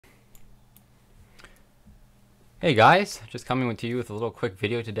Hey guys, just coming to you with a little quick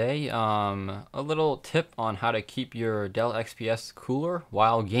video today. A little tip on how to keep your Dell XPS cooler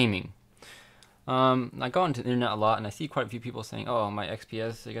while gaming. I go onto the internet a lot and I see quite a few people saying, "Oh, my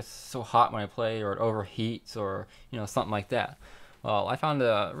XPS it gets so hot when I play, or it overheats, or something like that." Well, I found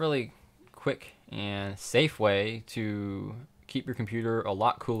a really quick and safe way to keep your computer a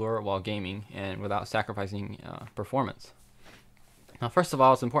lot cooler while gaming and without sacrificing performance. Now, first of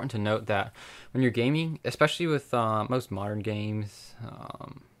all, it's important to note that when you're gaming, especially with most modern games,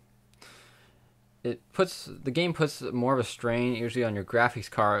 the game puts more of a strain usually on your graphics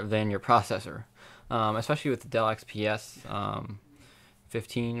card than your processor. Especially with the Dell XPS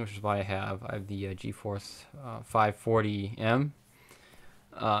 15, which is why I have the Geforce 540M.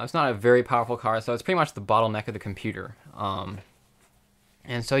 It's not a very powerful card, so it's pretty much the bottleneck of the computer.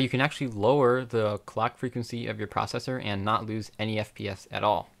 And so you can actually lower the clock frequency of your processor and not lose any FPS at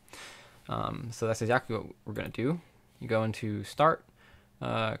all. So that's exactly what we're going to do. You go into Start,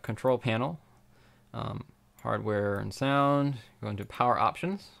 Control Panel, Hardware and Sound, go into Power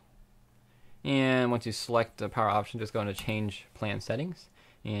Options. And once you select the power option, just go into Change Plan Settings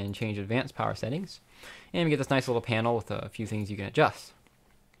and change Advanced Power Settings. And we get this nice little panel with a few things you can adjust.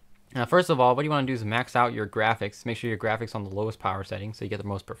 Now, first of all, what you want to do is max out your graphics. Make sure your graphics on the lowest power setting so you get the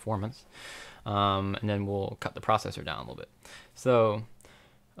most performance. And then we'll cut the processor down a little bit. So,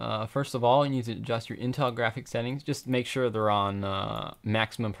 first of all, you need to adjust your Intel graphics settings. Just make sure they're on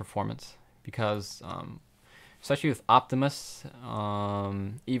maximum performance, because especially with Optimus,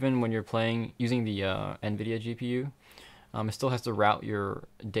 even when you're playing using the Nvidia GPU, it still has to route your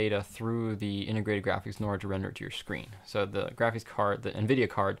data through the integrated graphics in order to render it to your screen. So the graphics card, the Nvidia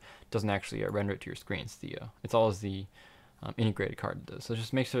card, doesn't actually render it to your screen. It's always the integrated card does. So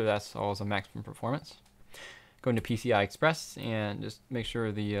just make sure that's always a maximum performance. Go into PCI Express and just make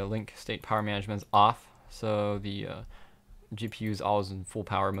sure the link state power management is off, so the GPU is always in full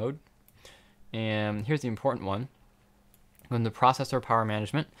power mode. And here's the important one. Go into processor power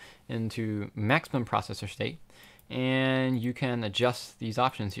management into maximum processor state, and you can adjust these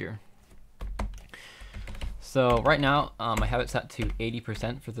options here. So right now I have it set to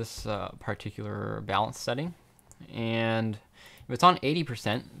 80% for this particular balance setting, and if it's on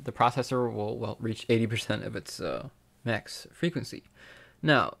 80%, the processor will reach 80% of its max frequency.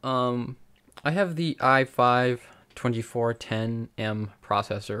 Now I have the i5-2410M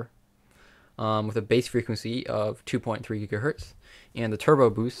processor with a base frequency of 2.3 gigahertz, and the turbo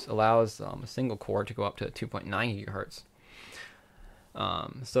boost allows a single core to go up to 2.9 gigahertz.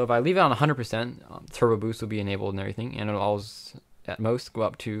 So if I leave it on 100%, turbo boost will be enabled and everything, and it'll always at most go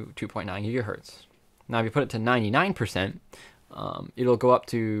up to 2.9 gigahertz. Now if you put it to 99%, it'll go up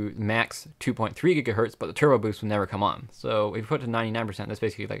to max 2.3 gigahertz, but the turbo boost will never come on. So if you put it to 99%, that's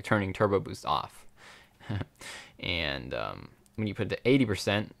basically like turning turbo boost off. And when you put it to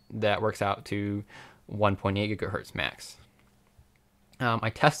 80%, that works out to 1.8 gigahertz max. I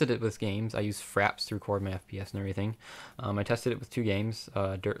tested it with games. I used Fraps to record my FPS and everything. I tested it with two games,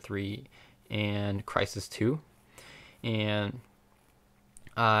 Dirt 3 and Crysis 2. And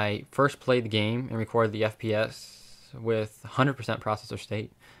I first played the game and recorded the FPS with 100% processor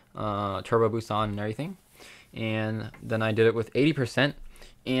state, turbo boost on and everything. And then I did it with 80%.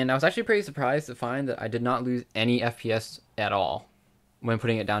 And I was actually pretty surprised to find that I did not lose any FPS at all when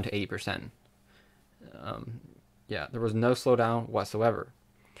putting it down to 80%. Yeah, there was no slowdown whatsoever.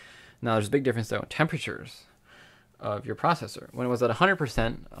 Now, there's a big difference though in temperatures of your processor. When it was at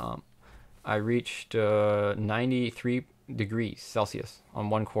 100%, I reached 93 degrees Celsius on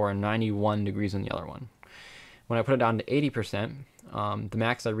one core and 91 degrees on the other one. When I put it down to 80%, the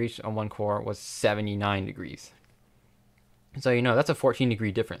max I reached on one core was 79 degrees. So that's a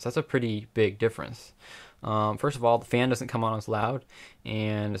 14-degree difference. That's a pretty big difference. First of all, the fan doesn't come on as loud,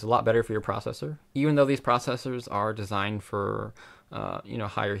 and it's a lot better for your processor. Even though these processors are designed for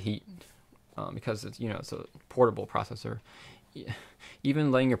higher heat, because it's a portable processor. Even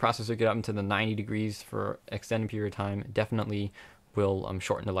letting your processor get up into the 90 degrees for an extended period of time definitely will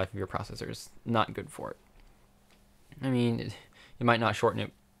shorten the life of your processor. It's not good for it. I mean, it might not shorten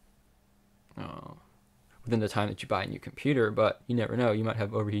it within the time that you buy a new computer, but you never know. You might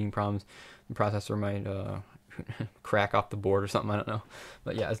have overheating problems. The processor might crack off the board or something. I don't know.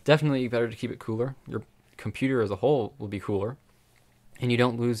 But yeah, it's definitely better to keep it cooler. Your computer as a whole will be cooler, and you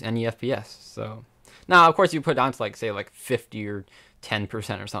don't lose any FPS. So now, of course, you put it down to like 50 or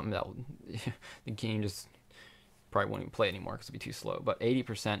 10% or something. The game just probably won't even play anymore because it'll be too slow. But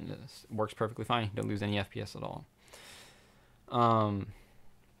 80% works perfectly fine. You don't lose any FPS at all.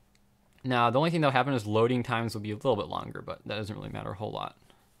 Now, the only thing that'll happen is loading times will be a little bit longer, but that doesn't really matter a whole lot.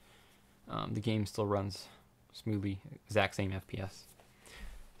 The game still runs smoothly, exact same FPS.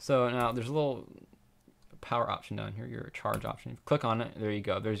 So now there's a little power option down here, your charge option. Click on it, there you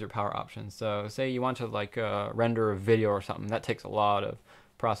go, there's your power option. So say you want to like render a video or something, that takes a lot of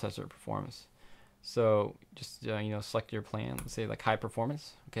processor performance. So just select your plan, let's say like high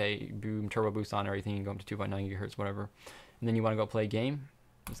performance, okay, boom, turbo boost on everything, you go up to 2.9 gigahertz, whatever, and then you want to go play a game,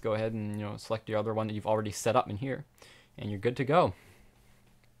 just go ahead and select the other one that you've already set up in here, and you're good to go.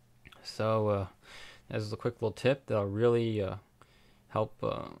 So this is a quick little tip that'll really help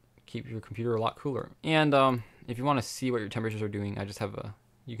keep your computer a lot cooler. And if you want to see what your temperatures are doing, I just have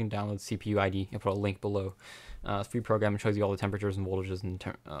you can download CPUID. I'll put a link below. It's a free program. It shows you all the temperatures and voltages and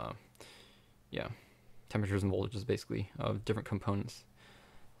temperatures and voltages basically of different components.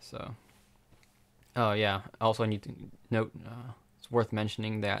 So also I need to note, it's worth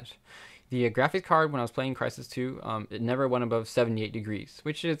mentioning that the graphics card, when I was playing Crysis 2, it never went above 78 degrees,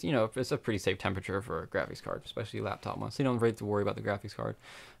 which is, it's a pretty safe temperature for a graphics card, especially a laptop one. So you don't really have to worry about the graphics card.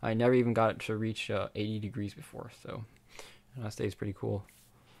 I never even got it to reach 80 degrees before, so that stays pretty cool.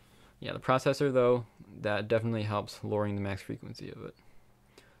 Yeah, the processor, though, that definitely helps lowering the max frequency of it.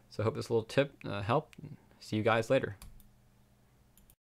 So I hope this little tip helped. See you guys later.